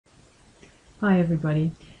Hi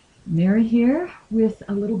everybody, Mary here with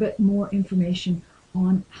a little bit more information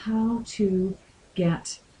on how to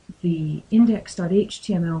get the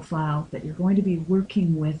index.html file that you're going to be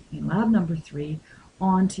working with in lab number 3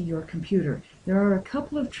 onto your computer. There are a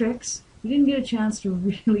couple of tricks. We didn't get a chance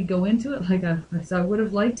to really go into it like I would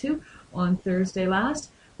have liked to on Thursday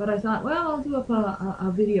last, but I thought, well, I'll do up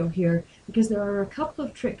a video here because there are a couple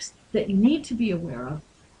of tricks that you need to be aware of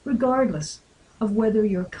regardless of whether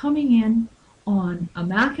you're coming in on a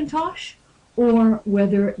Macintosh or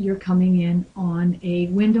whether you're coming in on a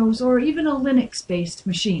Windows or even a Linux-based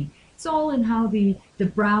machine. It's all in how the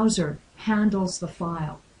browser handles the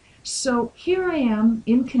file. So here I am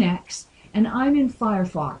in Connects, and I'm in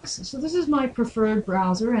Firefox. So this is my preferred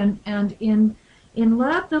browser, and in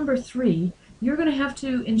lab number 3, you're going to have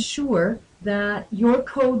to ensure that your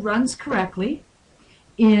code runs correctly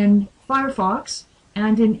in Firefox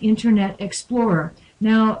and in Internet Explorer.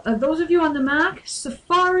 Now, those of you on the Mac,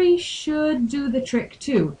 Safari should do the trick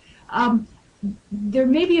too. There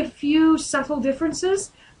may be a few subtle differences,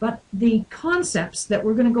 but the concepts that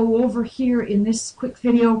we're going to go over here in this quick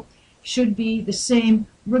video should be the same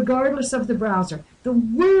regardless of the browser. The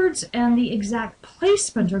words and the exact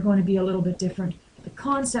placement are going to be a little bit different, but the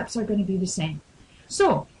concepts are going to be the same.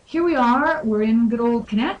 So, here we are, we're in good old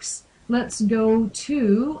Connects. Let's go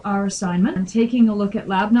to our assignment. I'm taking a look at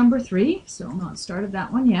lab number 3, so I'm not started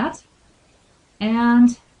that one yet.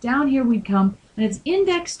 And down here we'd come, and it's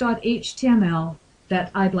index.html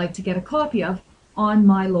that I'd like to get a copy of on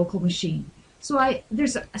my local machine. So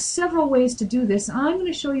there's several ways to do this. I'm going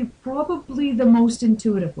to show you probably the most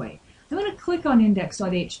intuitive way. I'm going to click on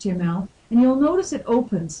index.html, and you'll notice it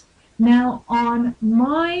opens. Now on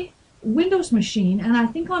my Windows machine, and I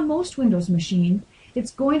think on most Windows machines,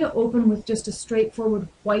 it's going to open with just a straightforward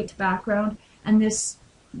white background and this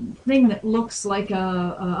thing that looks like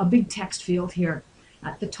a big text field here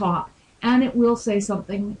at the top. And it will say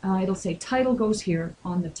something, it'll say title goes here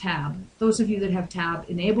on the tab. Those of you that have tab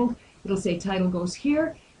enabled, it'll say title goes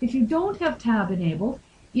here. If you don't have tab enabled,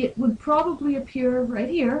 it would probably appear right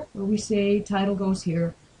here where we say title goes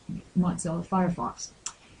here, Mozilla Firefox.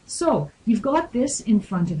 So you've got this in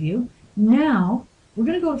front of you. Now we're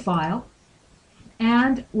going to go to File,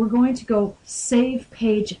 and we're going to go Save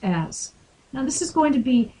Page As. Now this is going to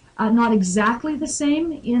be not exactly the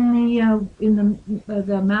same in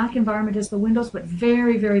the Mac environment as the Windows, but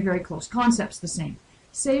very, very, very close. Concept's the same.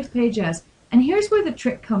 Save Page As. And here's where the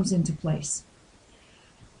trick comes into place.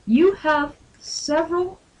 You have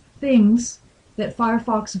several things that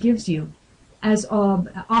Firefox gives you as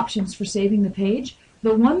options for saving the page.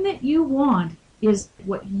 The one that you want is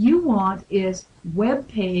web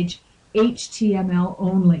page HTML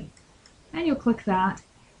only. And you'll click that,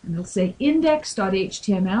 and it'll say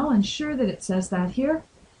index.html, ensure that it says that here,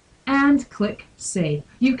 and click Save.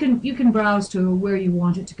 You can browse to where you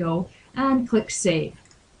want it to go, and click Save.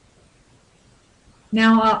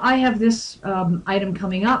 Now I have this item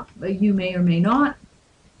coming up, you may or may not,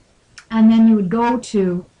 and then you would go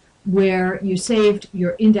to where you saved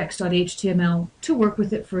your index.html to work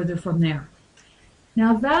with it further from there.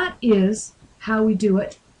 Now that is how we do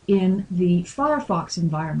it in the Firefox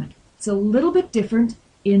environment. It's a little bit different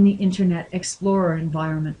in the Internet Explorer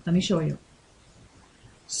environment. Let me show you.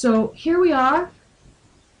 So here we are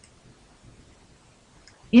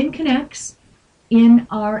in Connects in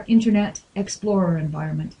our Internet Explorer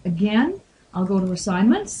environment. Again, I'll go to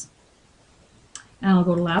Assignments, and I'll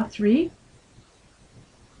go to Lab 3.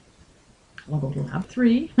 I'll go to Lab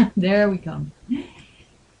 3. There we come.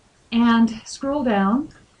 And scroll down,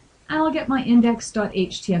 and I'll get my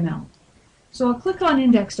index.html. So I'll click on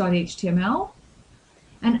index.html,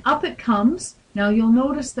 and up it comes. Now you'll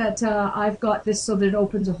notice that I've got this so that it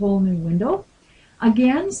opens a whole new window.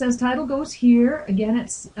 Again, says title goes here. Again,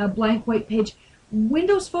 it's a blank white page.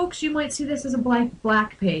 Windows folks, you might see this as a blank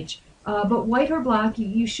black page. But white or black,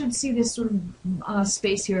 you should see this sort of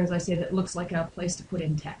space here, as I say, that looks like a place to put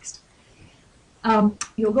in text.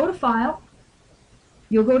 You'll go to File.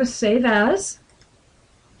 You'll go to Save As.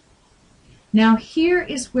 Now here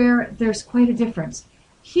is where there's quite a difference.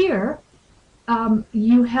 Here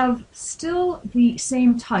you have still the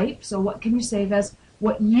same type, so what can you save as?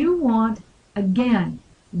 What you want, again,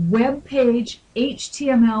 web page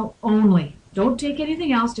HTML only. Don't take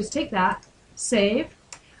anything else, just take that, save.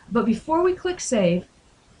 But before we click Save,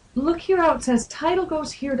 look here how it says title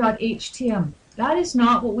goes here.html. That is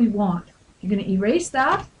not what we want. You're going to erase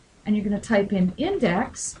that, and you're going to type in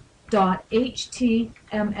index.html.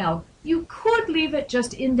 You could leave it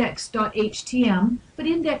just index.htm, but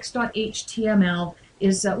index.html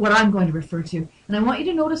is what I'm going to refer to. And I want you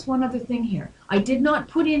to notice one other thing here. I did not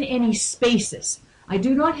put in any spaces. I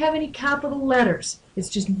do not have any capital letters. It's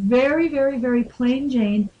just very, very, very plain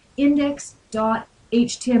Jane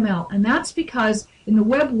index.html. And that's because in the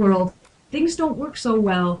web world, things don't work so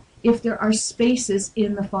well if there are spaces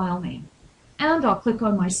in the file name. And I'll click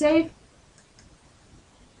on my save.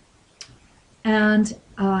 And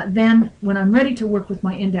then when I'm ready to work with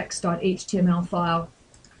my index.html file,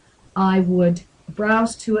 I would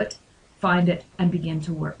browse to it, find it, and begin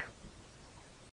to work.